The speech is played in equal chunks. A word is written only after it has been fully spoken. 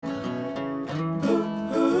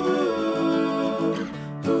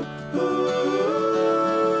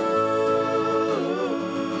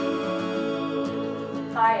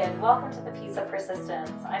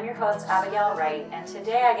Persistence. I'm your host, Abigail Wright, and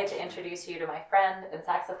today I get to introduce you to my friend and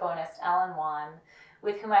saxophonist, Alan Wan,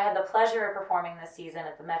 with whom I had the pleasure of performing this season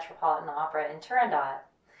at the Metropolitan Opera in Turandot.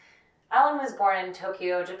 Alan was born in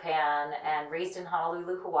Tokyo, Japan, and raised in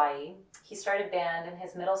Honolulu, Hawaii. He started band in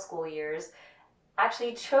his middle school years,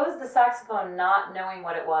 actually chose the saxophone not knowing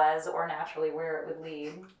what it was or naturally where it would lead.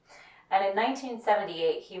 And in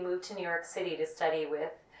 1978, he moved to New York City to study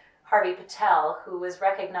with Harvey Patel, who was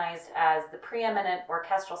recognized as the preeminent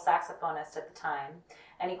orchestral saxophonist at the time,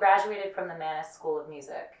 and he graduated from the Mannes School of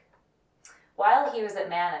Music. While he was at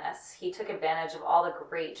Mannes, he took advantage of all the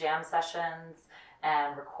great jam sessions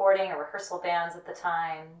and recording and rehearsal bands at the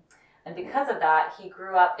time, and because of that, he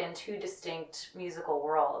grew up in two distinct musical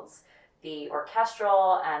worlds, the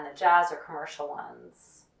orchestral and the jazz or commercial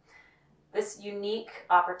ones. This unique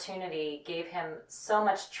opportunity gave him so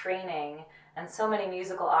much training and so many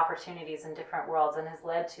musical opportunities in different worlds, and has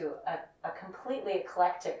led to a completely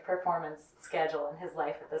eclectic performance schedule in his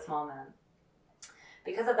life at this moment.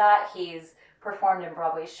 Because of that, he's performed in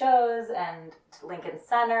Broadway shows and Lincoln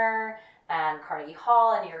Center and Carnegie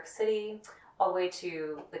Hall in New York City, all the way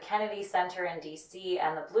to the Kennedy Center in DC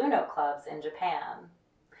and the Blue Note clubs in Japan.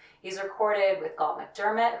 He's recorded with Galt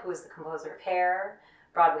McDermott, who is the composer of Hair,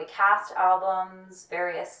 Broadway cast albums,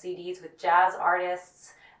 various CDs with jazz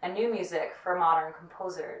artists, and new music for modern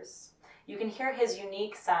composers. You can hear his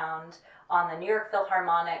unique sound on the New York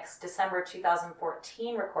Philharmonic's December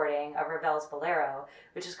 2014 recording of Ravel's Bolero,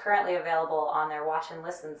 which is currently available on their Watch and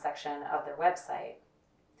Listen section of their website.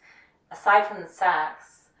 Aside from the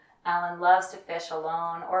sax, Alan loves to fish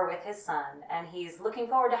alone or with his son, and he's looking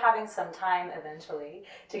forward to having some time eventually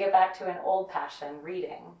to get back to an old passion,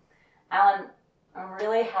 reading. Alan, I'm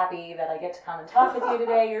really happy that I get to come and talk with you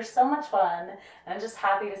today. You're so much fun, and I'm just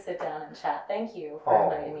happy to sit down and chat. Thank you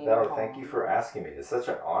for inviting me. Thank you for asking me. It's such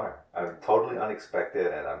an honor. I'm totally unexpected,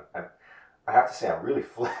 and I have to say I'm really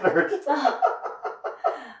flattered.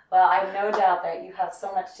 Well, I have no doubt that you have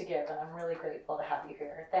so much to give, and I'm really grateful to have you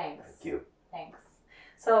here. Thanks. Thank you. Thanks.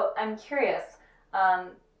 So I'm curious,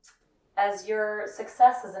 as your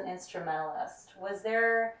success as an instrumentalist, was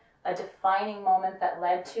there a defining moment that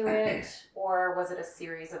led to it, or was it a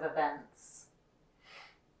series of events?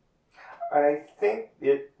 I think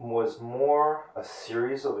it was more a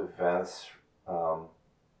series of events.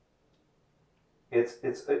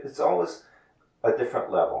 It's always a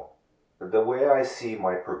different level. The way I see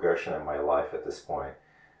my progression in my life at this point,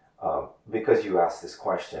 because you asked this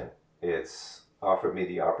question, it's offered me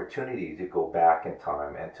the opportunity to go back in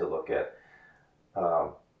time and to look at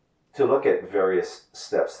various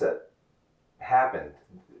steps that happened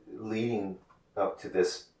leading up to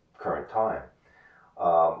this current time.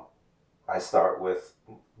 I start with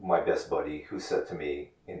my best buddy, who said to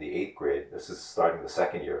me in the 8th grade, this is starting the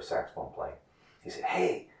second year of saxophone playing, he said,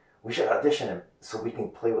 "Hey, we should audition so we can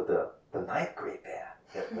play with the 9th grade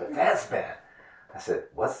band, the advanced band." I said,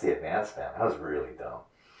 "What's the advanced band?" I was really dumb.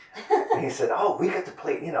 And he said, "Oh, we get to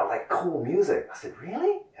play, like cool music." I said,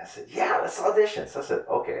 "Really?" I said, "Yeah, let's audition." So I said,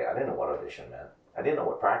 okay, I didn't know what audition meant. I didn't know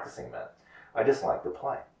what practicing meant. I just liked to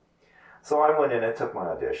play. So I went in and took my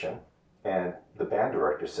audition, and the band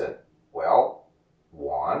director said, "Well,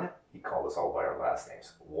 Juan," he called us all by our last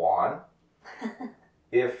names, "Juan,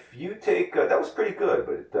 if you take, that was pretty good,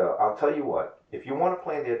 but I'll tell you what, if you want to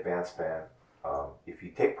play in the advanced band, if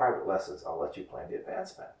you take private lessons, I'll let you play in the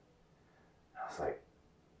advanced band." I was like,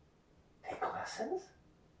 "Take lessons?"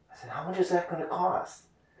 I said, "How much is that going to cost?"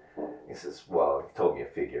 He says, well, he told me a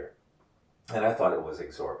figure. And I thought it was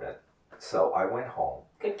exorbitant. So I went home.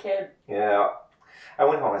 Good kid. Yeah. I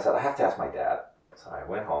went home. I said, I have to ask my dad. So I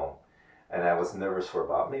went home, and I was nervous for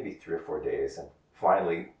about maybe 3 or 4 days. And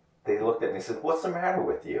finally, they looked at me and said, "What's the matter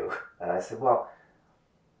with you?" And I said, "Well,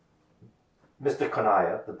 Mr.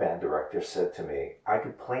 Kanaya, the band director, said to me, I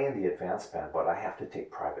could play in the advanced band, but I have to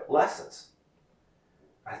take private lessons.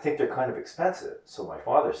 I think they're kind of expensive." So my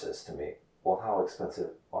father says to me, "Well, how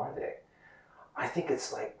expensive are they?" "I think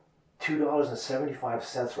it's like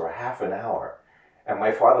 $2.75 for a half an hour." And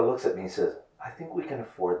my father looks at me and says, "I think we can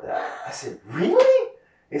afford that." I said, "Really?"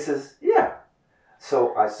 He says, "Yeah."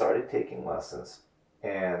 So I started taking lessons,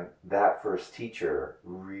 and that first teacher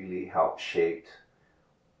really helped shape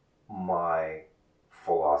my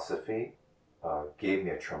philosophy, gave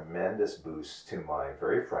me a tremendous boost to my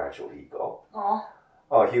very fragile ego. Aww.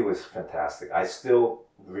 Oh, he was fantastic. I still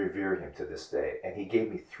revere him to this day. And he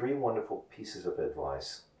gave me 3 wonderful pieces of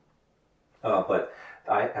advice. But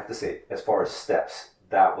I have to say, as far as steps,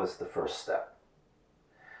 that was the first step.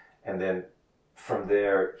 And then from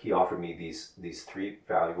there, he offered me these 3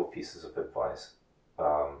 valuable pieces of advice.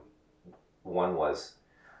 One was,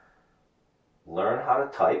 learn how to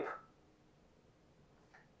type,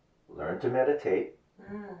 learn to meditate,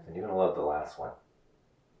 and you're going to love the last one,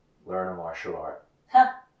 learn a martial art.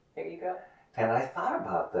 There you go. And I thought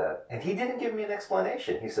about that, and he didn't give me an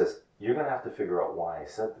explanation. He says, you're going to have to figure out why I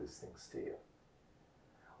said these things to you.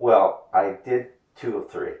 Well, I did 2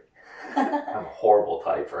 of 3. I'm a horrible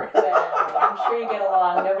typer. Well, I'm sure you get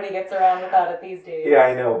along. Nobody gets around without it these days. Yeah,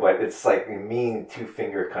 I know, but it's like a mean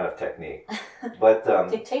 2-finger kind of technique. But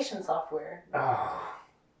dictation software. Oh,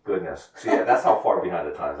 goodness. See, that's how far behind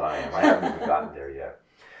the times I am. I haven't even gotten there yet.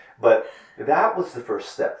 But that was the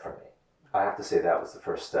first step for me. I have to say that was the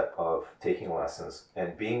first step of taking lessons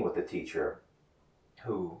and being with a teacher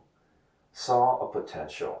who saw a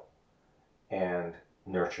potential and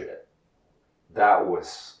nurtured it. That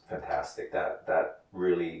was fantastic. That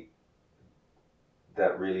really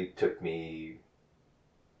took me.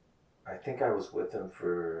 I think I was with him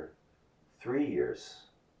for 3 years,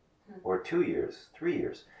 or 2 years, 3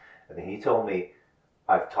 years, and then he told me,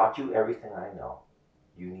 "I've taught you everything I know.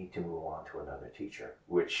 You need to move on to another teacher,"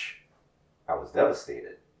 which I was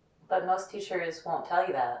devastated. But most teachers won't tell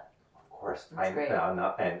you that. Of course, that's great.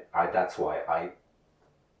 That's why I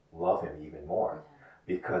love him even more.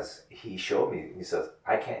 Because he showed me, he says,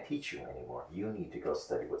 I can't teach you anymore. You need to go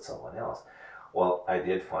study with someone else. Well, I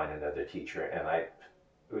did find another teacher, and I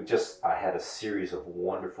had a series of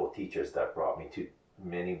wonderful teachers that brought me to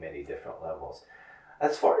many, many different levels.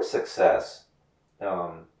 As far as success,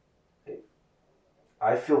 I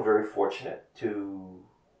feel very fortunate to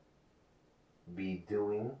be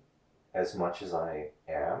doing as much as I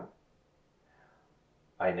am.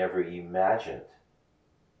 I never imagined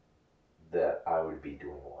that I would be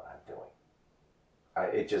doing what I'm doing.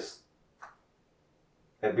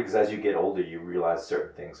 Because as you get older, you realize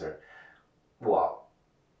certain things are, well,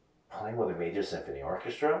 playing with a major symphony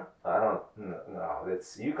orchestra,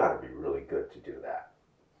 you got to be really good to do that.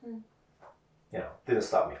 Didn't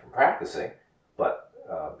stop me from practicing, but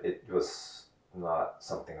it was not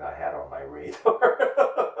something that I had on my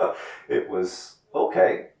radar. It was,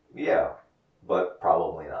 okay, yeah, but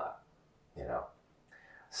probably not,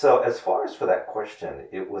 So as far as for that question,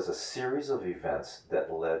 it was a series of events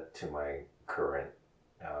that led to my current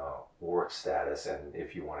work status, and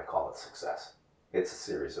if you want to call it success. It's a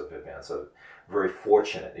series of events, of very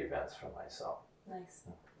fortunate events for myself. Nice.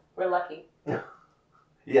 We're lucky.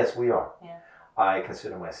 Yes, we are. Yeah. I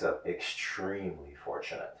consider myself extremely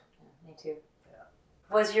fortunate. Yeah, me too. Yeah.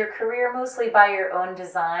 Was your career mostly by your own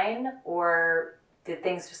design, or did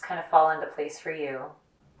things just kind of fall into place for you?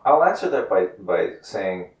 I'll answer that by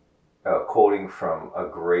saying, quoting from a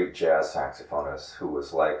great jazz saxophonist who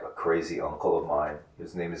was like a crazy uncle of mine.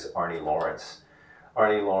 His name is Arnie Lawrence.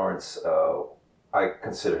 Arnie Lawrence, I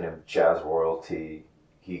consider him jazz royalty.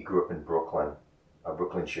 He grew up in Brooklyn, a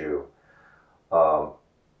Brooklyn Jew,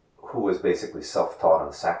 who was basically self-taught on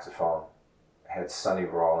the saxophone, had Sonny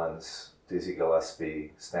Rollins, Dizzy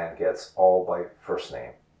Gillespie, Stan Getz, all by first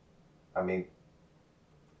name. I mean,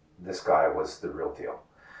 this guy was the real deal.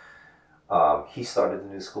 He started the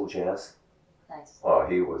New School Jazz. Nice. Oh,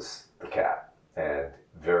 he was the cat, and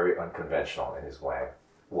very unconventional in his way.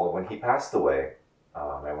 Well, when he passed away,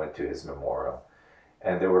 I went to his memorial,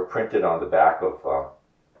 and they were printed on the back of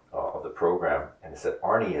the program, and it said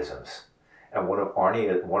Arnieisms. And one of the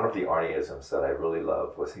Arnieisms that I really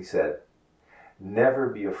loved was, he said, "Never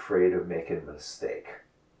be afraid of making a mistake,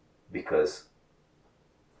 because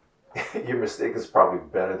your mistake is probably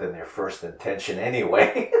better than your first intention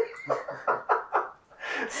anyway."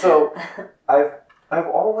 So I've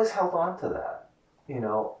always held on to that,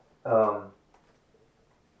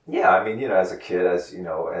 yeah, I mean, as a kid, as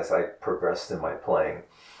I progressed in my playing,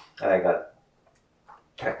 and I got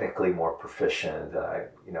technically more proficient, and I,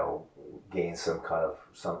 gained some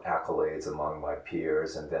accolades among my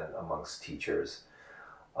peers and then amongst teachers.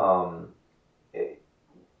 I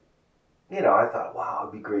thought, wow,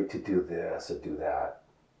 it'd be great to do this or do that.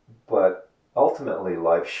 But ultimately,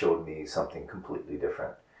 life showed me something completely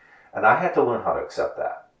different. And I had to learn how to accept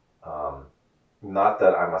that. Not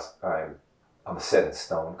that I'm a set in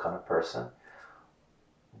stone kind of person,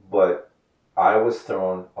 but I was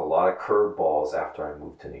thrown a lot of curveballs after I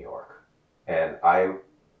moved to New York. And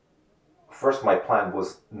first my plan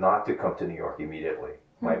was not to come to New York immediately.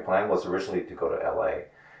 My plan was originally to go to LA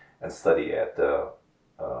and study at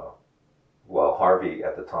Harvey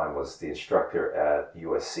at the time was the instructor at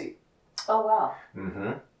USC. Oh, wow.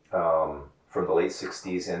 Mm-hmm. From the late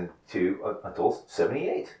 60s until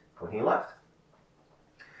 78 when he left.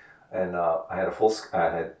 And I had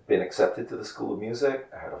been accepted to the School of Music.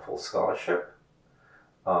 I had a full scholarship,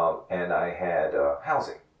 and I had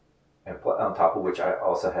housing. And on top of which, I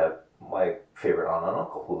also had my favorite aunt and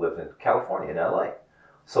uncle who lived in California, in LA.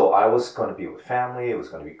 So I was going to be with family. It was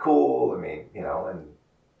going to be cool. I mean, and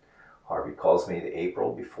Harvey calls me the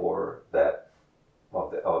April before that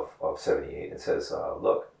of 78 and says,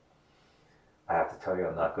 look, I have to tell you,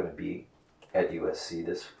 I'm not going to be at USC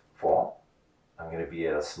this fall. I'm going to be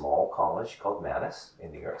at a small college called Mannes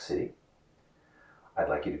in New York City. I'd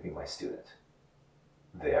like you to be my student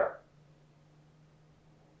there.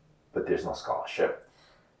 But there's no scholarship.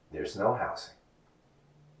 There's no housing.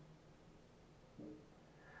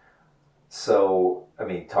 So, I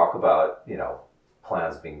mean, talk about,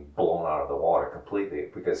 plans being blown out of the water completely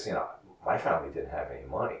because, my family didn't have any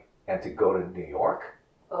money. And to go to New York,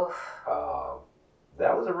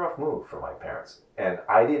 that was a rough move for my parents. And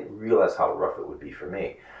I didn't realize how rough it would be for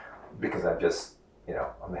me because I'm just,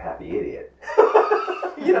 I'm a happy idiot.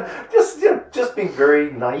 Just being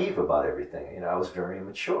very naive about everything. I was very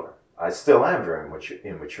immature. I still am very much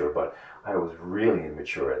immature, but I was really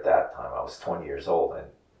immature at that time. I was 20 years old and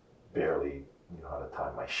barely knew how to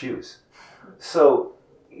tie my shoes. So,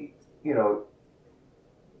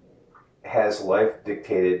 has life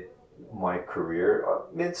dictated my career?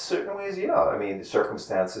 In certain ways, yeah. I mean, the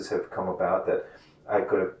circumstances have come about that I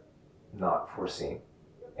could have not foreseen.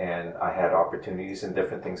 And I had opportunities and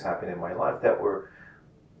different things happen in my life that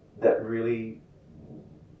really,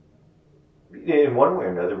 in one way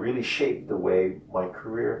or another, really shaped the way my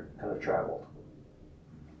career kind of traveled.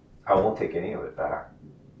 I won't take any of it back.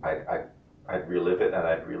 I'd relive it, and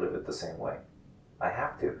I'd relive it the same way. I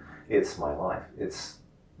have to. It's my life. It's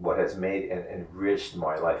what has made and enriched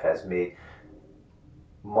my life, has made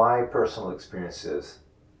my personal experiences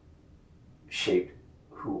shaped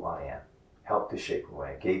who I am, helped to shape who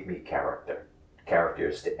I am, gave me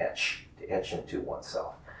characters to etch into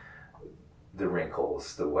oneself. The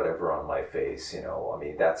wrinkles, the whatever on my face, I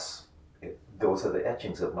mean, that's it. Those are the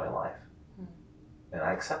etchings of my life. And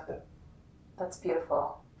I accept them. That's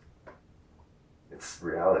beautiful. It's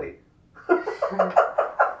reality.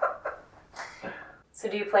 So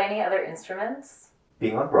do you play any other instruments?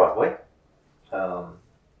 Being on Broadway, the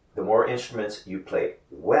more instruments you play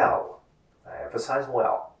well, I emphasize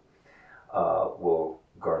well, will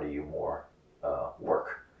garner you more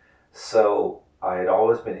work. So I had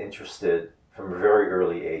always been interested from a very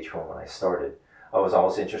early age from when I started. I was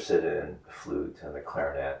always interested in the flute and the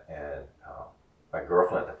clarinet, and my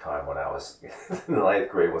girlfriend at the time when I was in the 9th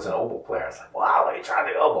grade was an oboe player. I was like, wow, let me try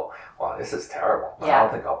the oboe. Wow, this is terrible. Yeah. I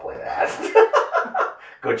don't think I'll play that.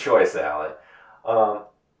 Good choice, Alan.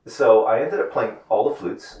 So I ended up playing all the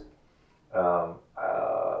flutes. I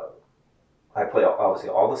play obviously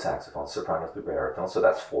all the saxophones, soprano through baritone, so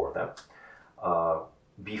that's 4 of them.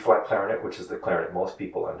 B-flat clarinet, which is the clarinet most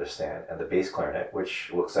people understand, and the bass clarinet,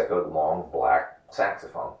 which looks like a long black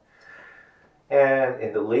saxophone. And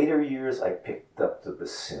in the later years, I picked up the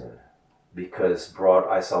bassoon because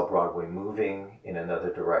I saw Broadway moving in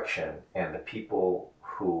another direction, and the people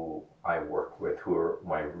who I work with, who are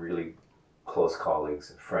my really close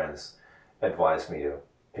colleagues and friends, advised me to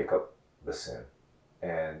pick up bassoon.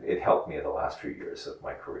 And it helped me in the last few years of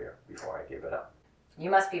my career before I gave it up. You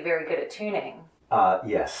must be very good at tuning.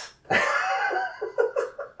 Yes.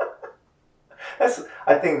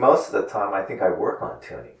 I think most of the time, I think I work on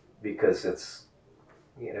tuning because it's,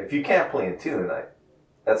 if you can't play in tune,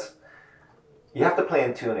 you have to play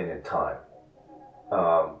in tune and in time.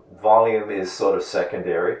 Volume is sort of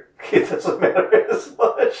secondary. It doesn't matter as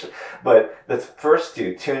much. But the first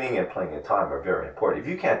two, tuning and playing in time, are very important. If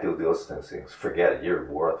you can't do those things, forget it.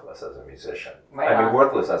 You're worthless as a musician. Right. I mean,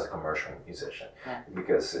 worthless as a commercial musician. Yeah.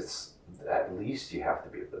 Because it's, at least you have to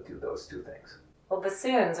be able to do those 2 things. Well,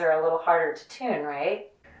 bassoons are a little harder to tune,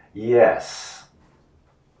 right? Yes.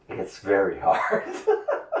 It's very hard.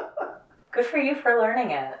 Good for you for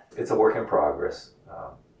learning it. It's a work in progress.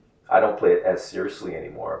 I don't play it as seriously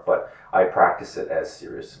anymore, but I practice it as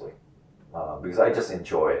seriously because I just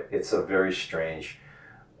enjoy it. It's a very strange,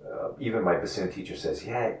 even my bassoon teacher says,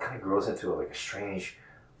 yeah, it kind of grows into like a strange,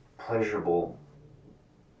 pleasurable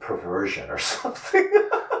perversion or something.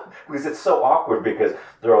 Because it's so awkward because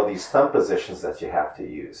there are these thumb positions that you have to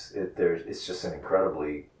use. It's just an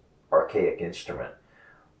incredibly archaic instrument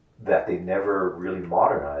that they never really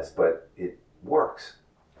modernized, but it works.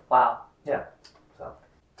 Wow. Yeah.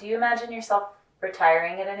 Do you imagine yourself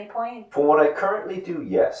retiring at any point? For what I currently do,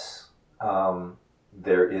 yes.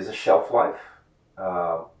 There is a shelf life.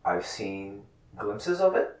 I've seen glimpses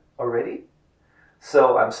of it already.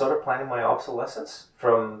 So I'm sort of planning my obsolescence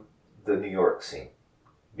from the New York scene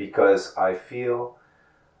because I feel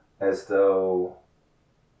as though,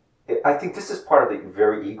 I think this is part of the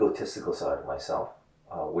very egotistical side of myself,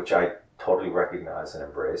 which I totally recognize and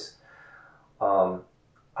embrace. I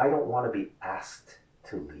don't want to be asked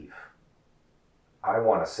to leave. I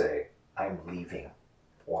want to say, I'm leaving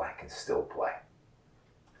while I can still play.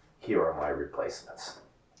 Here are my replacements.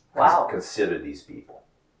 Wow. Consider these people.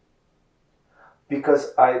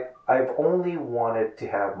 Because I've only wanted to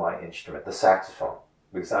have my instrument, the saxophone,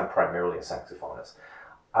 because I'm primarily a saxophonist.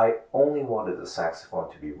 I only wanted the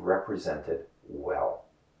saxophone to be represented well.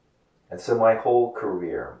 And so my whole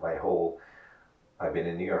career, I've been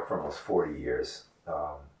in New York for almost 40 years,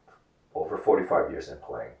 over 45 years in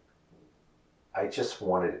playing. I just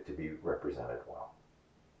wanted it to be represented well.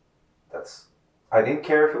 I didn't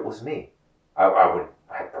care if it was me. I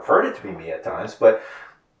preferred it to be me at times, but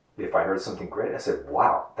if I heard something great, I said,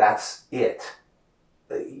 wow, that's it.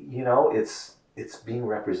 It's being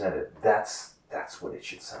represented. That's what it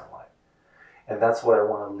should sound like. And that's what I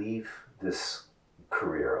want to leave this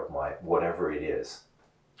career of mine, whatever it is.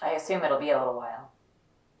 I assume it'll be a little while.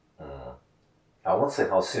 I won't say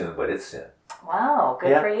how soon, but it's soon. Wow,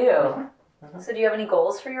 good for you. Mm-hmm. So do you have any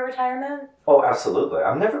goals for your retirement? Oh, absolutely.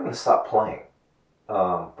 I'm never going to stop playing.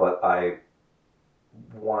 But I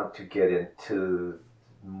want to get into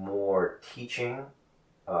more teaching.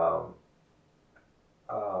 I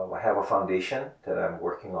have a foundation that I'm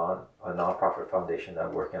working on, a nonprofit foundation that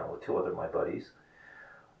I'm working on with two other my buddies.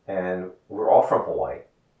 And we're all from Hawaii.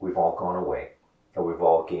 We've all gone away. And we've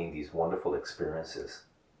all gained these wonderful experiences.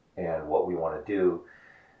 And what we want to do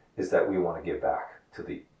is that we want to give back to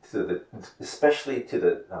the especially to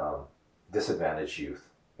the disadvantaged youth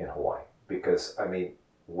in Hawaii. Because, I mean,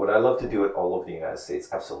 would I love to do it all over the United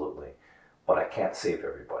States? Absolutely. But I can't save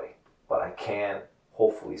everybody. But I can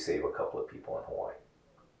hopefully save a couple of people in Hawaii.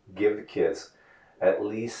 Give the kids at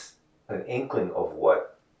least an inkling of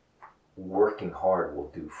what working hard will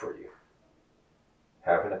do for you.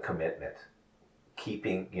 Having a commitment.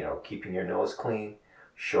 Keeping your nose clean,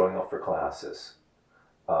 showing up for classes.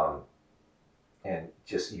 And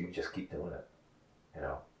you just keep doing it.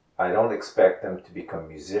 I don't expect them to become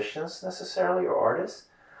musicians necessarily or artists,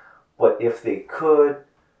 but if they could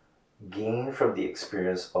gain from the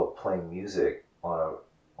experience of playing music on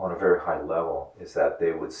a very high level, is that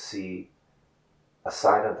they would see a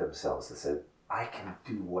side of themselves that said, I can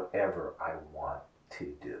do whatever I want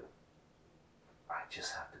to do. I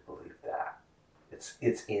just have to believe that.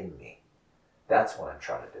 It's in me. That's what I'm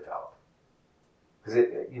trying to develop. Because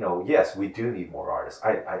yes, we do need more artists.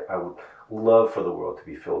 I would love for the world to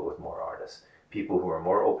be filled with more artists, people who are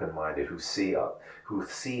more open-minded, who see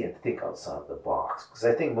and think outside of the box. Because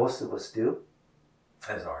I think most of us do,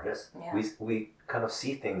 as artists. Yeah. We kind of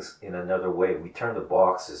see things in another way. We turn the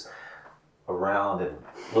boxes around and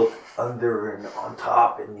look under and on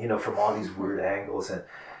top, and from all these weird angles, and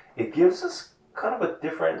it gives us kind of a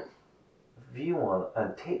different view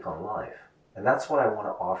and take on life. And that's what I want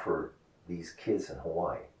to offer these kids in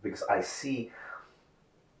Hawaii, because I see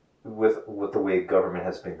with the way government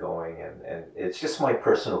has been going, and it's just my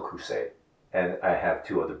personal crusade. And I have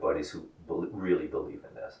two other buddies who really believe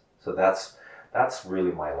in this. So that's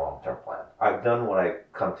really my long-term plan. I've done what I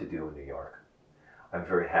come to do in New York. I'm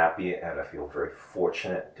very happy and I feel very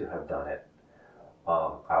fortunate to have done it.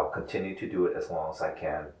 I'll continue to do it as long as I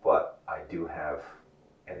can, but I do have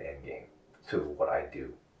an end game to what I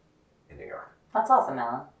do in New York. That's awesome,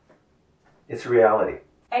 Alan. It's reality.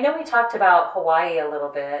 I know we talked about Hawaii a little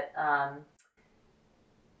bit. I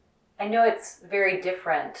know it's very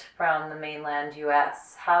different from the mainland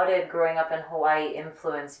U.S. How did growing up in Hawaii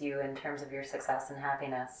influence you in terms of your success and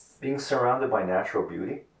happiness? Being surrounded by natural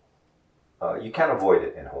beauty, you can't avoid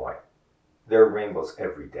it in Hawaii. There are rainbows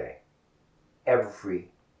every day. Every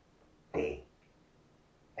day.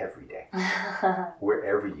 Every day.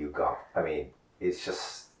 Wherever you go. I mean,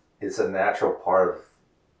 it's a natural part of,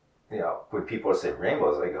 when people say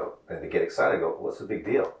rainbows, and they get excited, I go, what's the big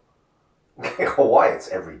deal? Hawaii, it's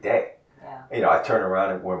every day. Yeah. I turn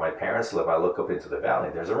around and where my parents live, I look up into the valley,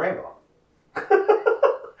 there's a rainbow.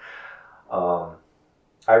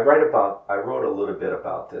 I wrote a little bit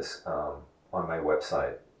about this on my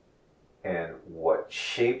website, and what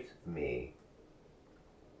shaped me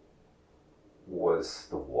was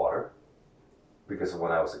the water, because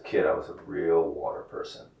when I was a kid, I was a real water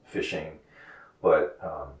person, fishing, but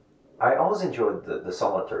I always enjoyed the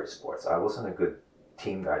solitary sports. I wasn't a good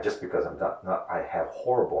team guy just because I have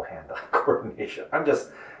horrible hand-eye coordination. I'm just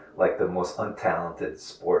like the most untalented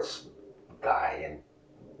sports guy and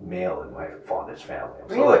male in my father's family. I'm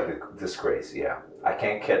so like a disgrace, yeah. I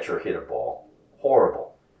can't catch or hit a ball.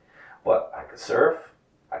 Horrible. But I could surf,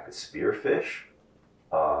 I could spearfish.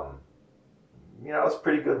 I was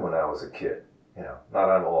pretty good when I was a kid. Not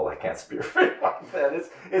I'm old, I can't spearfish like that.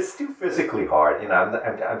 It's too physically hard.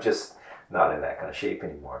 I'm just not in that kind of shape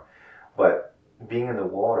anymore. But being in the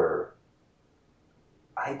water,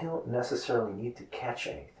 I don't necessarily need to catch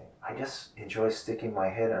anything. I just enjoy sticking my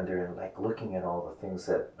head under and like looking at all the things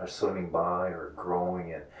that are swimming by or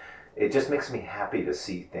growing, and it just makes me happy to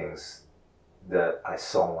see things that I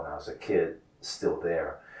saw when I was a kid still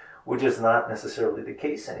there, which is not necessarily the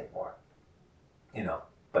case anymore.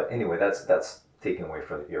 But anyway, that's taken away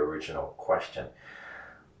from your original question.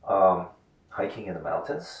 Hiking in the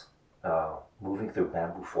mountains, moving through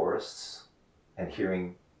bamboo forests, and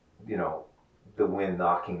hearing, the wind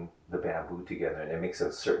knocking the bamboo together, and it makes a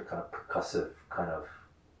certain kind of percussive kind of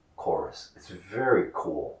chorus. It's very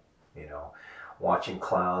cool, watching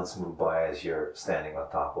clouds move by as you're standing on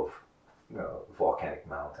top of volcanic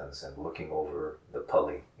mountains and looking over the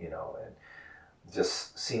Pali, and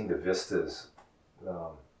just seeing the vistas.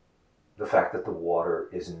 The fact that the water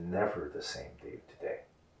is never the same day to day.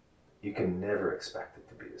 You can never expect it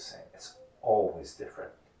to be the same. It's always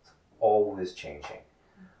different. It's always changing,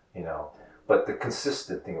 But the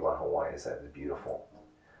consistent thing about Hawaii is that it's beautiful.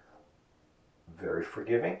 Very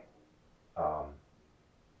forgiving.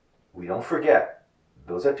 We don't forget.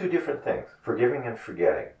 Those are two different things. Forgiving and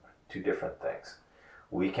forgetting, two different things.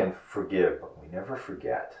 We can forgive, but we never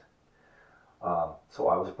forget. So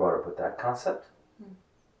I was brought up with that concept.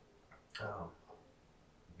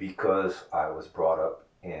 Because I was brought up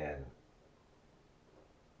in,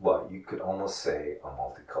 well, you could almost say a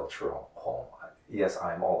multicultural home. Yes,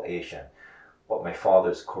 I'm all Asian, but my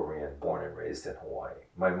father's Korean, born and raised in Hawaii.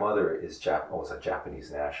 My mother was a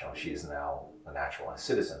Japanese national. She is now a naturalized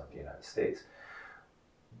citizen of the United States.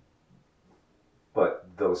 But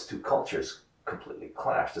those two cultures completely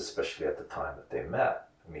clashed, especially at the time that they met.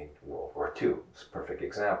 World War II is a perfect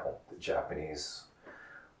example. The Japanese,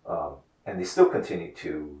 and they still continue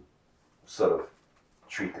to sort of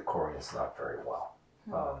treat the Koreans not very well.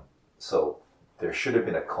 So there should have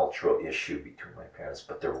been a cultural issue between my parents,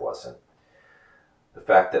 but there wasn't. The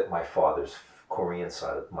fact that my father's Korean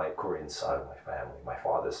side of my family, my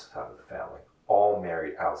father's side of the family, all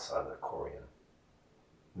married outside of the Korean.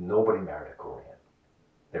 Nobody married a Korean.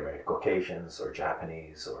 They married Caucasians or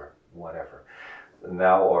Japanese or whatever.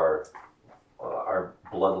 Now our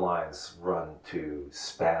bloodlines run to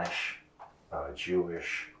Spanish,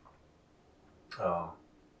 Jewish,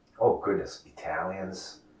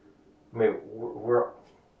 Italians. We're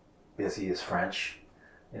busy as French,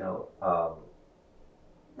 And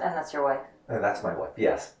that's your wife? And that's my wife,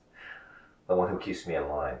 yes. The one who keeps me in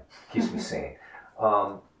line, keeps me sane.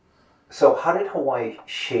 So how did Hawaii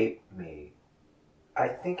shape me? I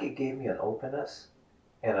think it gave me an openness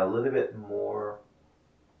and a little bit more,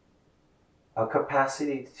 a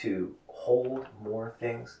capacity to hold more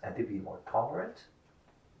things and to be more tolerant.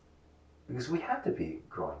 Because we had to be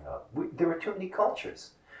growing up. There were too many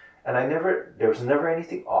cultures. And there was never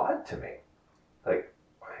anything odd to me. Like,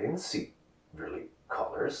 I didn't see really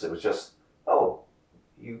colors. It was just,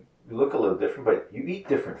 you look a little different, but you eat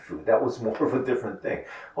different food. That was more of a different thing.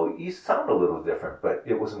 Oh, you sound a little different, but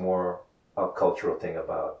it was more a cultural thing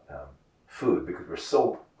about food, because we're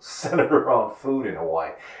so centered around food in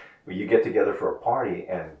Hawaii. You get together for a party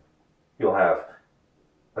and you'll have,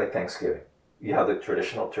 like Thanksgiving, you have the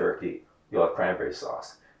traditional turkey, you'll have cranberry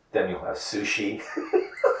sauce, then you'll have sushi,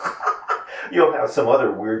 you'll have some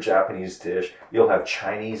other weird Japanese dish, you'll have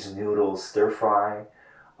Chinese noodles, stir fry,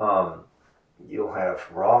 you'll have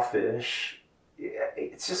raw fish.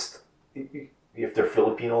 It's just, if there are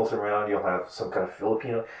Filipinos around, you'll have some kind of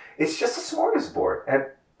Filipino. It's just a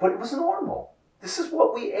smorgasbord, but it was normal. This is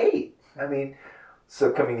what we ate.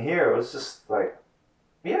 So coming here, it was just like,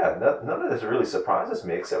 none of this really surprises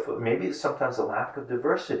me, except for maybe sometimes a lack of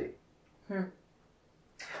diversity.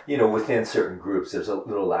 Within certain groups, there's a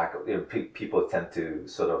little lack of, people tend to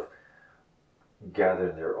sort of gather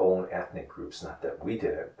in their own ethnic groups. Not that we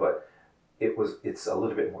did it, but it's a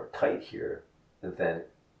little bit more tight here than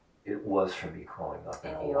it was for me growing up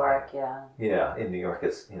in New York. Yeah, in New York,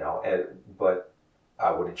 it's, but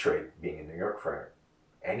I wouldn't trade being in New York for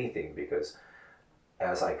anything, because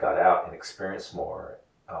as I got out and experienced more,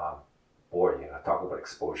 talk about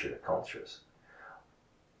exposure to cultures.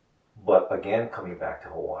 But again, coming back to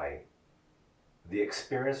Hawaii, the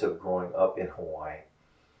experience of growing up in Hawaii,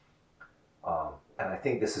 and I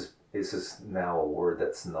think this is now a word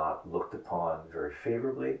that's not looked upon very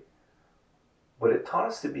favorably, but it taught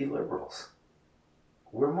us to be liberals.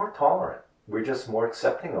 We're more tolerant. We're just more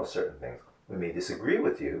accepting of certain things. We may disagree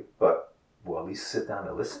with you, but we'll at least sit down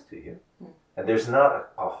and listen to you. And there's not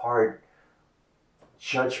a hard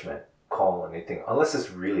judgment call on anything, unless it's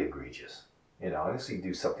really egregious. unless you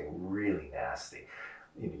do something really nasty,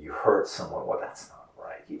 you hurt someone. Well, that's not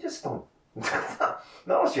right. You just don't. Not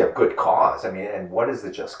unless you have good cause. I mean, and what is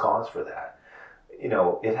the just cause for that?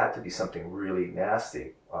 It had to be something really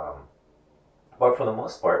nasty. But for the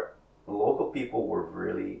most part, local people were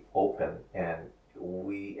really open, and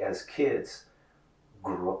we, as kids,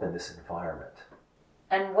 grew up in this environment.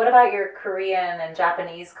 And what about your Korean and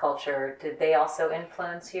Japanese culture? Did they also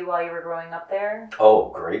influence you while you were growing up there? Oh,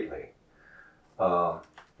 greatly.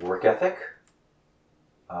 Work ethic.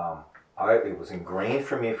 It was ingrained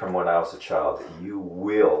for me from when I was a child that you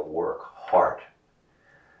will work hard.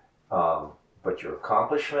 But your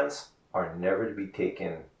accomplishments are never to be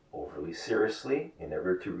taken overly seriously and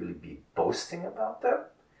never to really be boasting about them,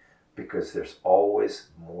 because there's always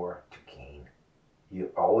more to gain.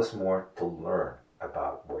 You always more to learn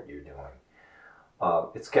about what you're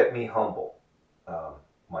doing. It's kept me humble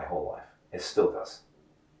my whole life. It still does.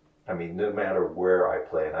 I mean, no matter where I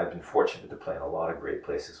play, and I've been fortunate to play in a lot of great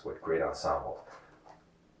places with great ensembles,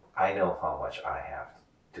 I know how much I have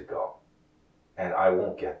to go. And I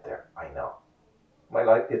won't get there, I know. My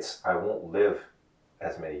life, I won't live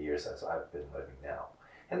as many years as I've been living now.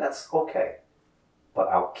 And that's okay. But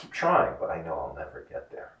I'll keep trying, but I know I'll never get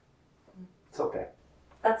there. It's okay.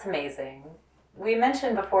 That's amazing. We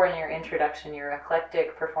mentioned before in your introduction your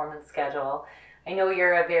eclectic performance schedule. I know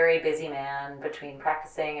you're a very busy man between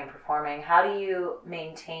practicing and performing. How do you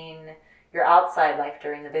maintain your outside life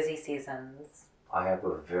during the busy seasons? I have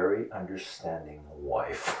a very understanding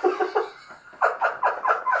wife.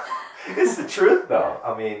 It's the truth, though.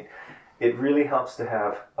 I mean, it really helps to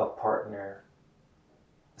have a partner,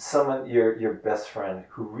 someone, your best friend,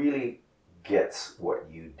 who really gets what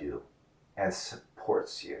you do and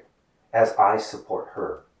supports you, as I support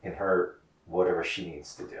her in her whatever she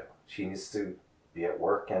needs to do. She needs to be at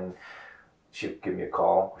work, and she'll give me a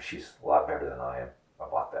call. She's a lot better than I am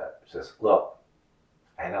about that. She says, look,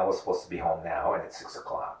 I know I was supposed to be home now, and it's 6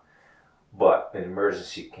 o'clock, but an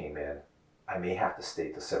emergency came in. I may have to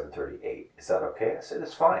stay till 7:38. Is that okay? I said,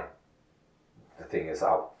 it's fine. The thing is,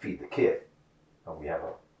 I'll feed the kid. And we have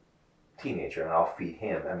a teenager, and I'll feed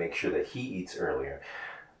him and make sure that he eats earlier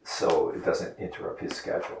so it doesn't interrupt his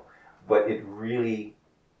schedule. But it really,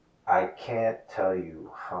 I can't tell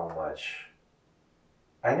you how much.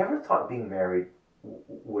 I never thought being married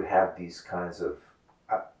would have these kinds of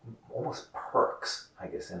almost perks, I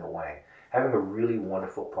guess, in a way. Having a really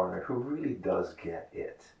wonderful partner who really does get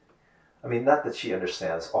it. I mean, not that she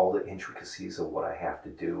understands all the intricacies of what I have to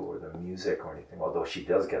do or the music or anything, although she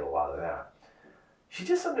does get a lot of that. She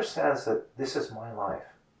just understands that this is my life,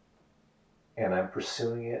 and I'm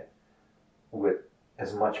pursuing it with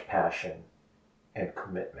as much passion and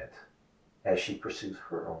commitment as she pursues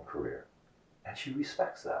her own career. And she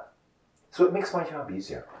respects that. So it makes my job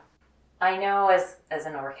easier. I know as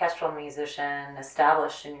an orchestral musician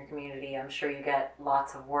established in your community, I'm sure you get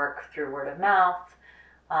lots of work through word of mouth.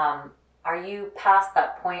 Are you past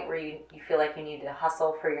that point where you feel like you need to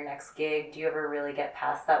hustle for your next gig? Do you ever really get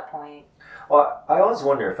past that point? Well, I always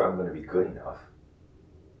wonder if I'm going to be good enough.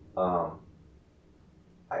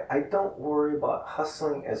 I don't worry about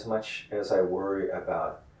hustling as much as I worry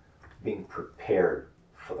about being prepared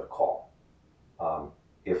for the call.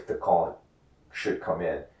 If the call should come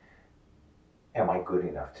in, am I good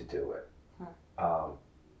enough to do it?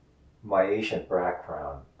 My Asian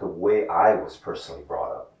background, the way I was personally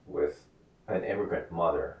brought up with an immigrant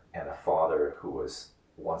mother and a father who was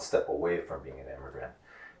one step away from being an immigrant.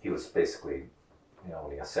 He was basically,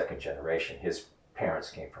 only a second generation. His parents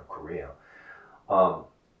came from Korea.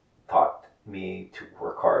 Taught me to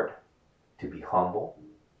work hard, to be humble,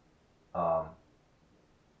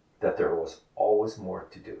 that there was always more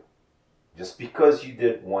to do. Just because you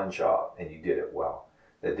did one job and you did it well,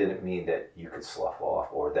 that didn't mean that you could slough off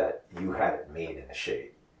or that you had it made in the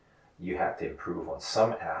shade. You had to improve on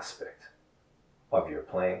some aspect of your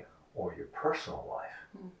playing or your personal life.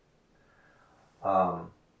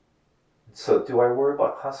 So do I worry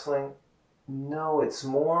about hustling? No, it's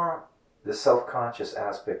more the self-conscious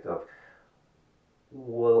aspect of,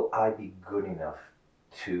 will I be good enough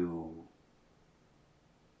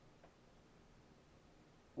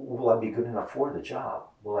for the job?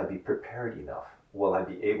 Will I be prepared enough? Will I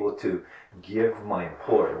be able to give my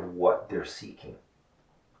employer what they're seeking?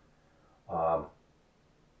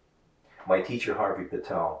 My teacher, Harvey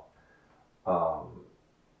Patel,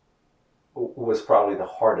 was probably the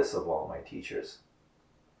hardest of all my teachers.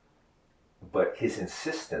 But his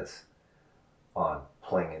insistence on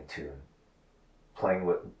playing in tune, playing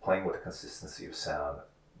with the consistency of sound,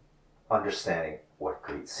 understanding what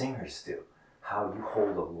great singers do, how you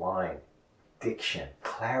hold a line diction,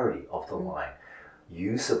 clarity of the line,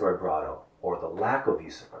 use of vibrato or the lack of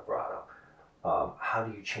use of vibrato. How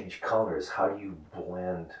do you change colors? How do you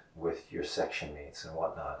blend with your section mates and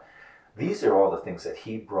whatnot? These are all the things that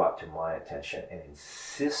he brought to my attention and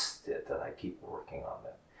insisted that I keep working on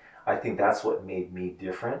them. I think that's what made me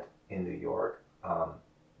different in New York.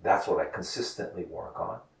 That's what I consistently work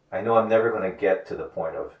on. I know I'm never going to get to the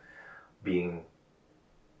point of being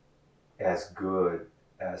as good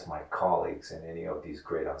as my colleagues in any of these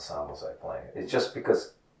great ensembles I play. It's just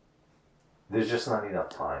because there's just not enough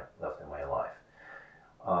time left in my life.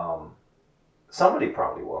 Somebody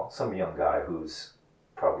probably will. Some young guy who's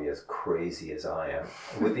probably as crazy as I am,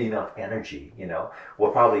 with enough energy,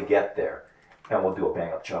 will probably get there, and we'll do a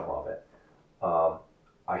bang-up job of it.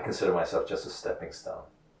 I consider myself just a stepping stone.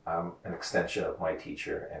 I'm an extension of my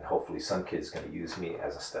teacher, and hopefully some kid's going to use me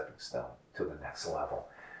as a stepping stone to the next level.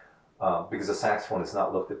 Because the saxophone is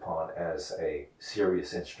not looked upon as a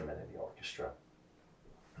serious instrument in the orchestra.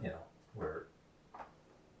 We're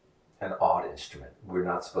an odd instrument. We're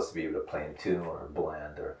not supposed to be able to play in tune or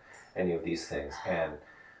blend or any of these things. And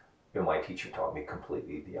my teacher taught me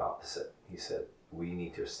completely the opposite. He said, we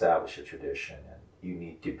need to establish a tradition and you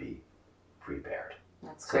need to be prepared.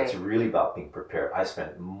 That's so great. It's really about being prepared. I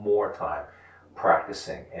spent more time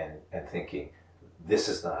practicing and thinking, this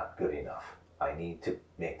is not good enough. I need to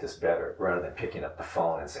make this better, rather than picking up the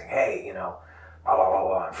phone and saying, hey, blah, blah, blah,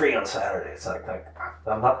 blah, I'm free on Saturday. It's like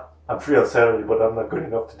I'm free on Saturday, but I'm not good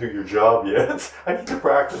enough to do your job yet. I need to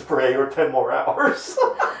practice for 8 or 10 more hours.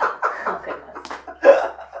 Oh, goodness.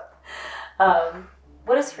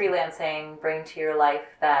 What does freelancing bring to your life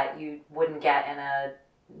that you wouldn't get in a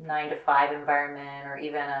 9-to-5 environment or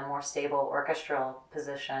even a more stable orchestral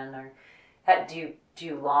position? Or do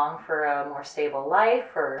you long for a more stable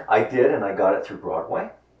life? Or I did, and I got it through Broadway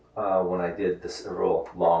when I did the several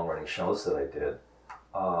long-running shows that I did.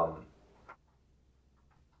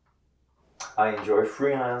 I enjoy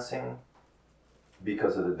freelancing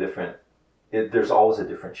because of the different. There's always a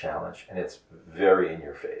different challenge, and it's very in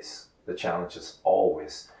your face. The challenge is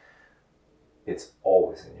always in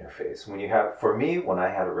your face. For me, when I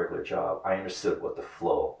had a regular job, I understood what the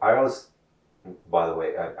flow. By the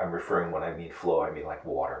way, I'm referring, when I mean flow, I mean like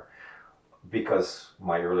water. Because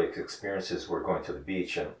my early experiences were going to the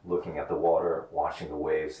beach and looking at the water, watching the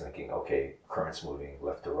waves, thinking, okay, current's moving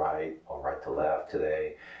left to right or right to left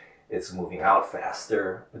today. It's moving out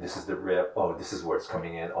faster. This is the rip. Oh, this is where it's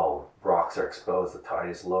coming in. Oh, rocks are exposed. The tide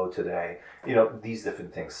is low today. These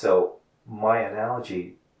different things. So my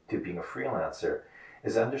analogy to being a freelancer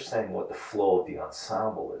is understanding what the flow of the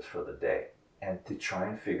ensemble is for the day and to try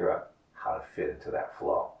and figure out how to fit into that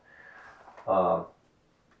flow. I'm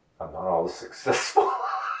not always successful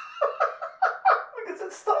because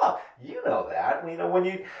it's tough. You know that.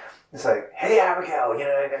 It's like, hey, Abigail,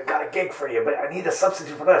 I got a gig for you, but I need a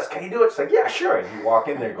substitute for this. Can you do it? It's like, yeah, sure. And you walk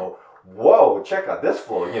in there and go, whoa, check out this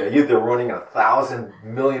flow. You're either running 1,000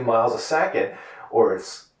 million miles a second, or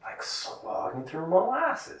it's like slogging through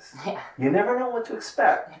molasses. Yeah. You never know what to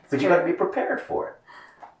expect, It's but true. you got to be prepared for it.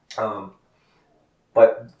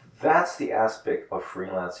 But that's the aspect of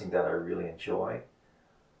freelancing that I really enjoy.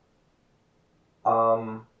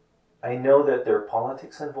 I know that there are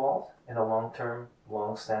politics involved in a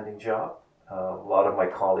long-standing job. A lot of my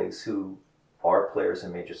colleagues who are players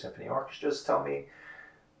in major symphony orchestras tell me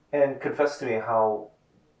and confess to me how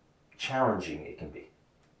challenging it can be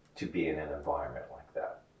to be in an environment like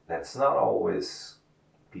that. That's not always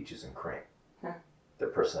peaches and cream. The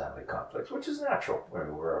personality conflicts, which is natural.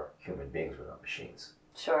 We're human beings, we're not machines.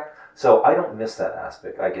 Sure. So I don't miss that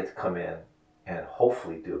aspect. I get to come in and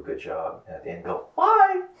hopefully do a good job, and at the end go,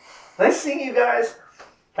 bye, nice seeing you guys,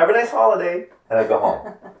 have a nice holiday, and I go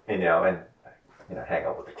home, and hang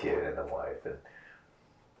out with the kid and the wife and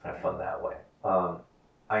have fun that way.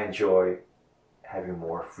 I enjoy having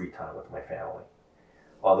more free time with my family.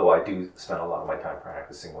 Although I do spend a lot of my time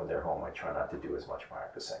practicing when they're home, I try not to do as much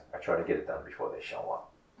practicing. I try to get it done before they show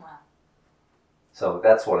up. Wow. So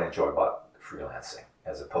that's what I enjoy about freelancing,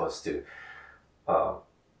 as opposed to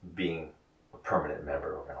being a permanent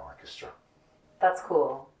member of an orchestra. That's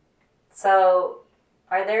cool. So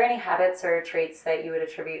are there any habits or traits that you would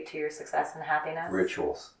attribute to your success and happiness?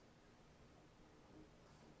 Rituals.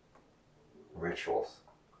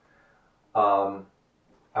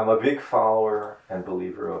 I'm a big follower and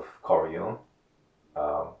believer of Carl Jung,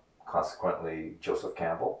 consequently Joseph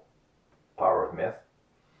Campbell, Power of Myth,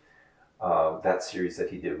 that series that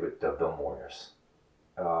he did with Bill Moyers.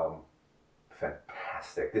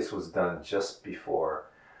 Fantastic. This was done just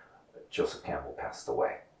before Joseph Campbell passed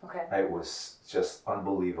away. Okay. It was just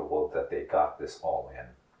unbelievable that they got this all in.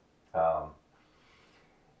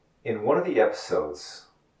 In one of the episodes,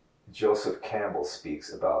 Joseph Campbell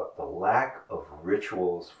speaks about the lack of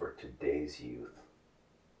rituals for today's youth.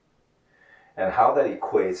 And how that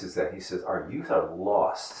equates is that he says our youth are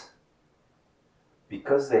lost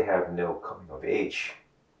because they have no coming of age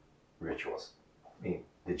rituals. I mean,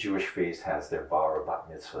 the Jewish faith has their bar or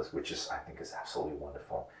bat mitzvahs, which I think is absolutely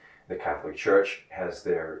wonderful. The Catholic Church has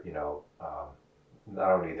their,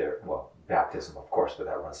 not only their, baptism, of course, but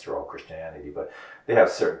that runs through all Christianity, but they have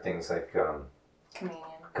certain things like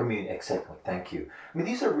communion, exactly, thank you. I mean,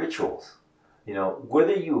 these are rituals.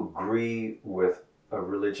 Whether you agree with a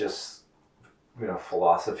religious,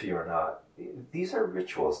 philosophy or not, these are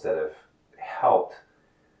rituals that have helped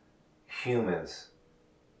humans,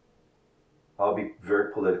 I'll be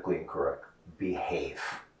very politically incorrect, behave.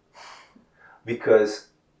 Because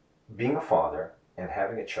being a father and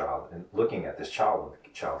having a child and looking at this child when the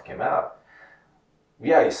child came out,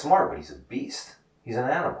 yeah, he's smart, but he's a beast. He's an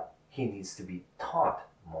animal. He needs to be taught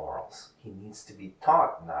morals. He needs to be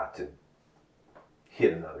taught not to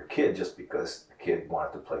hit another kid just because the kid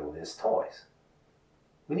wanted to play with his toys.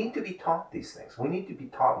 We need to be taught these things. We need to be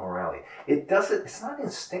taught morality. It's not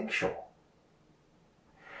instinctual.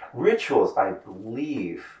 Rituals, I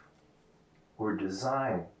believe, were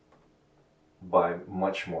designed by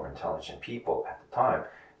much more intelligent people at the time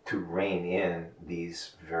to rein in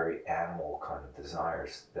these very animal kind of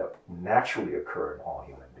desires that naturally occur in all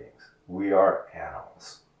human beings. We are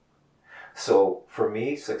animals. So for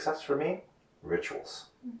me, success for me, rituals.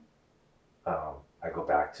 I go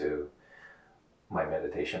back to my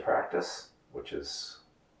meditation practice, which is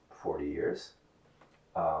 40 years.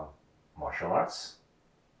 Martial arts,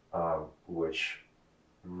 which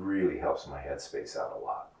really helps my headspace out a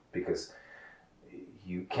lot, because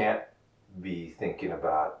you can't be thinking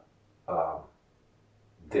about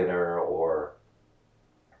dinner or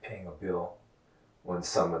paying a bill when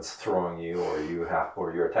someone's throwing you or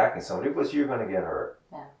you're attacking somebody, because you're going to get hurt.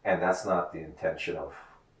 Yeah. And that's not the intention of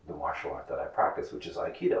the martial art that I practice, which is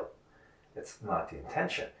Aikido. It's not the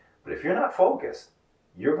intention. But if you're not focused,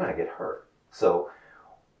 you're going to get hurt. So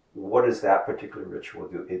what does that particular ritual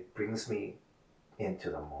do? It brings me into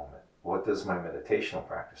the moment. What does my meditational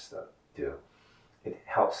practice do? It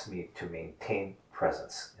helps me to maintain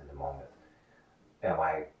presence in the moment. Am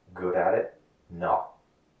I good at it? No.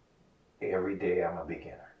 Every day I'm a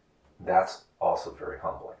beginner. That's also very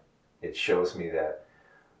humbling. It shows me that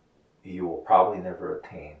you will probably never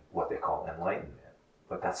attain what they call enlightenment.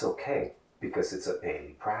 But that's okay, because it's a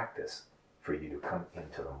daily practice for you to come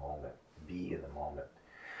into the moment, be in the moment.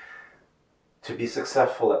 To be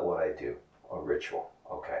successful at what I do, a ritual,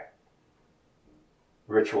 okay.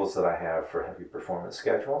 Rituals that I have for heavy performance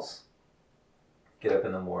schedules: get up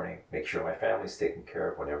in the morning, make sure my family's taken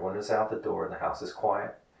care of. When everyone is out the door and the house is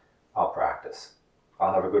quiet, I'll practice.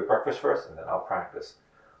 I'll have a good breakfast first, and then I'll practice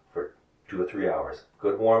for 2 or 3 hours.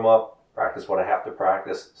 Good warm up, practice what I have to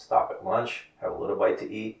practice, stop at lunch, have a little bite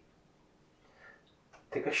to eat,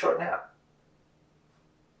 take a short nap.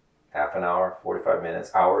 Half an hour, 45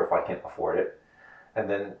 minutes, hour if I can afford it, and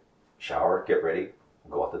then shower, get ready,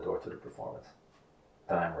 go out the door to the performance.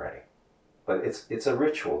 Then I'm ready. But it's a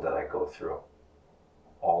ritual that I go through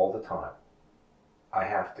all the time. I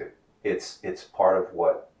have to. It's part of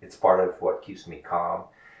what keeps me calm.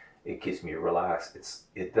 It keeps me relaxed.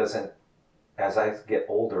 It doesn't. As I get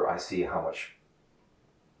older, I see how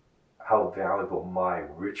valuable my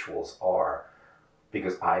rituals are,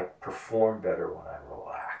 because I perform better when I'm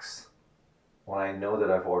relaxed. When I know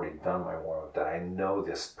that I've already done my warm-up, that I know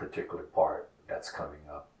this particular part that's coming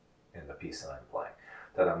up in the piece that I'm playing,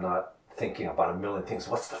 that I'm not thinking about a million things.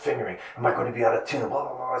 What's the fingering? Am I going to be out of tune? Blah,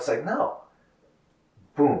 blah, blah. It's like, no.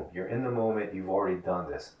 Boom, you're in the moment. You've already done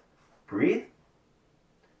this. Breathe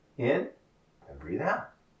in and breathe out.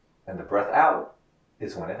 And the breath out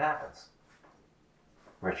is when it happens.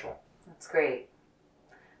 Ritual. That's great.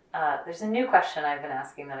 There's a new question I've been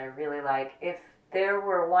asking that I really like. If there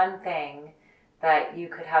were one thing that you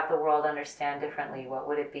could have the world understand differently, what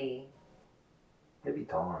would it be? It'd be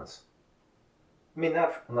tolerance. I mean,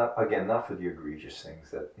 not for the egregious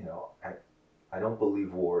things that, I don't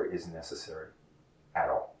believe war is necessary at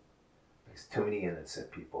all. Because too many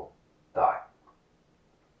innocent people die.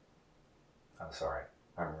 I'm sorry.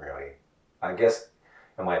 I guess,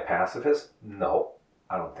 am I a pacifist? No,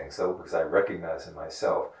 I don't think so, because I recognize in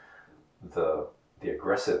myself the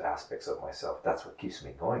aggressive aspects of myself. That's what keeps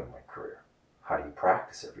me going in my career. How do you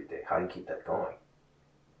practice every day? How do you keep that going?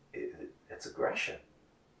 It's aggression.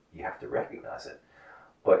 You have to recognize it.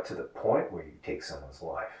 But to the point where you take someone's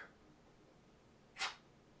life,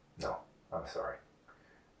 no, I'm sorry.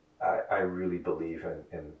 I really believe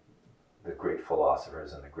in the great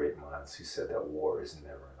philosophers and the great minds who said that war is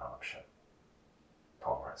never an option.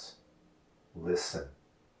 Tolerance. Listen.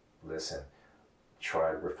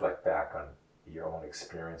 Try to reflect back on your own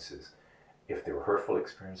experiences. If they were hurtful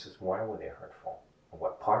experiences, why were they hurtful? And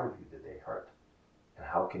what part of you did they hurt? And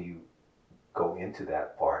how can you go into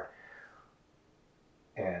that part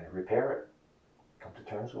and repair it? Come to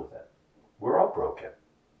terms with it. We're all broken.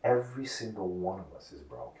 Every single one of us is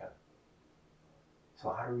broken. So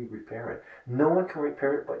how do we repair it? No one can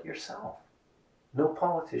repair it but yourself. No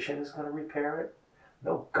politician is going to repair it.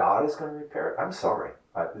 No God is going to repair it. I'm sorry.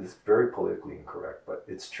 It's very politically incorrect, but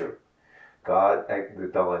it's true. God, the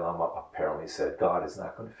Dalai Lama apparently said, God is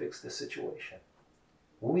not going to fix this situation.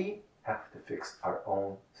 We have to fix our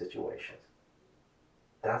own situations.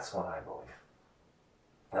 That's what I believe.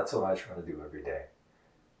 That's what I try to do every day.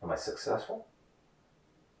 Am I successful?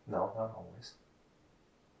 No, not always.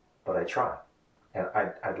 But I try. And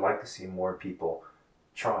I'd like to see more people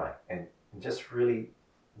try and just really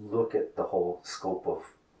look at the whole scope of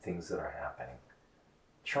things that are happening.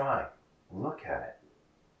 Try. Look at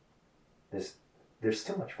it. There's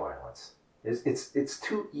too much violence. It's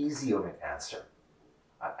too easy of an answer.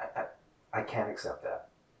 I can't accept that.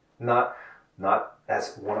 Not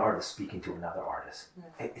as one artist speaking to another artist.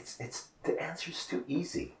 It's the answer's too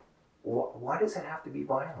easy. Why does it have to be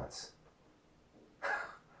violence?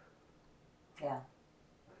 Yeah.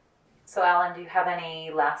 So Alan, do you have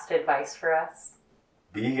any last advice for us?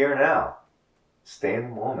 Be here now. Stay in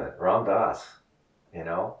the moment. Ram Dass.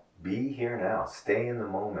 Be here now. Stay in the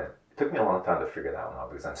moment. It took me a long time to figure that one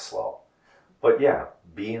out because I'm slow. But yeah,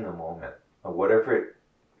 be in the moment. Whatever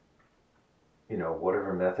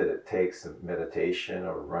method it takes, meditation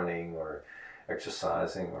or running or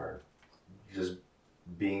exercising or just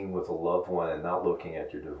being with a loved one and not looking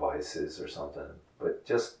at your devices or something, but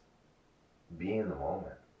just be in the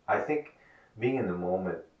moment. I think being in the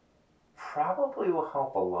moment probably will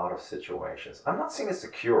help a lot of situations. I'm not saying it's a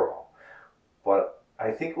cure-all, but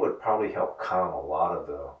I think it would probably help calm a lot of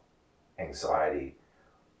the anxiety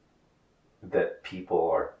that people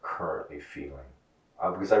are currently feeling.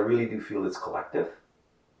 Because I really do feel it's collective.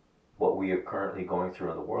 What we are currently going through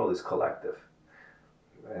in the world is collective.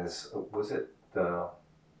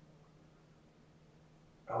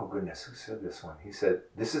 Oh goodness, who said this one? He said,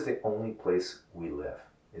 this is the only place we live,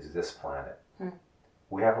 is this planet.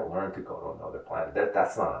 We haven't learned to go to another planet.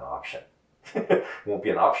 That's not an option. It won't be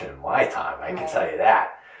an option in my time, I can tell you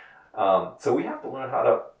that. So we have to learn how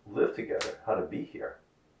to live together, how to be here.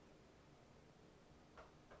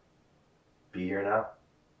 Be here now.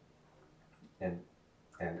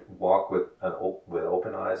 And walk with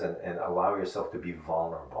open eyes and allow yourself to be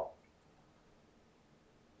vulnerable.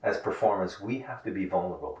 As performers, we have to be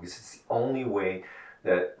vulnerable because it's the only way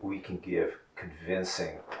that we can give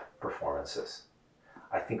convincing performances.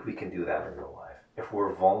 I think we can do that in real life. If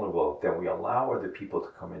we're vulnerable, then we allow other people to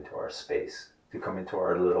come into our space, to come into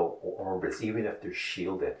our little orbits, even if they're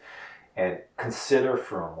shielded. And consider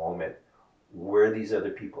for a moment where these other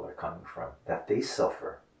people are coming from, that they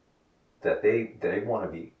suffer, that they want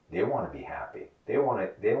to be happy. They want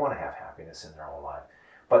to have happiness in their own life.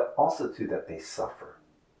 But also too that they suffer.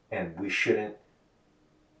 And we shouldn't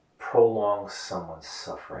prolong someone's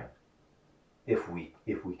suffering if we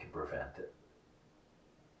can prevent it.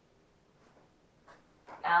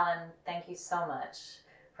 Alan, thank you so much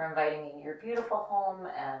for inviting me to your beautiful home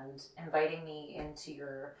and inviting me into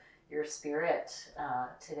your spirit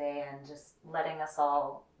today and just letting us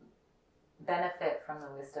all benefit from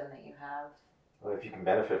the wisdom that you have. Well, if you can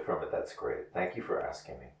benefit from it, that's great. Thank you for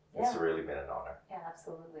asking me. Yeah. It's really been an honor. Yeah,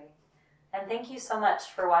 absolutely. And thank you so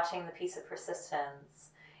much for watching The Piece of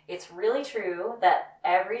Persistence. It's really true that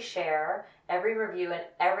every share, every review, and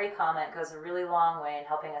every comment goes a really long way in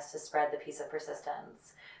helping us to spread the piece of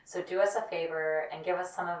persistence. So do us a favor and give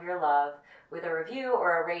us some of your love with a review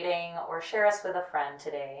or a rating, or share us with a friend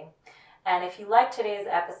today. And if you like today's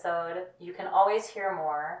episode, you can always hear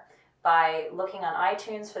more by looking on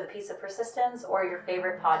iTunes for The Piece of Persistence or your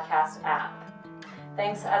favorite podcast app.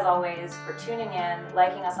 Thanks as always for tuning in,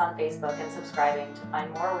 liking us on Facebook, and subscribing to find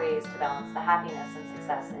more ways to balance the happiness and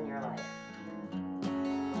success in your life.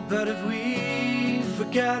 But if we've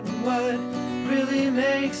forgotten what really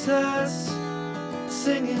makes us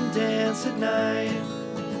sing and dance at night,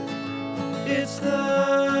 it's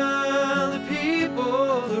the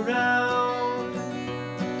people around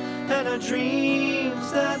and our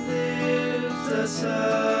dreams that lift us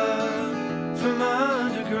up.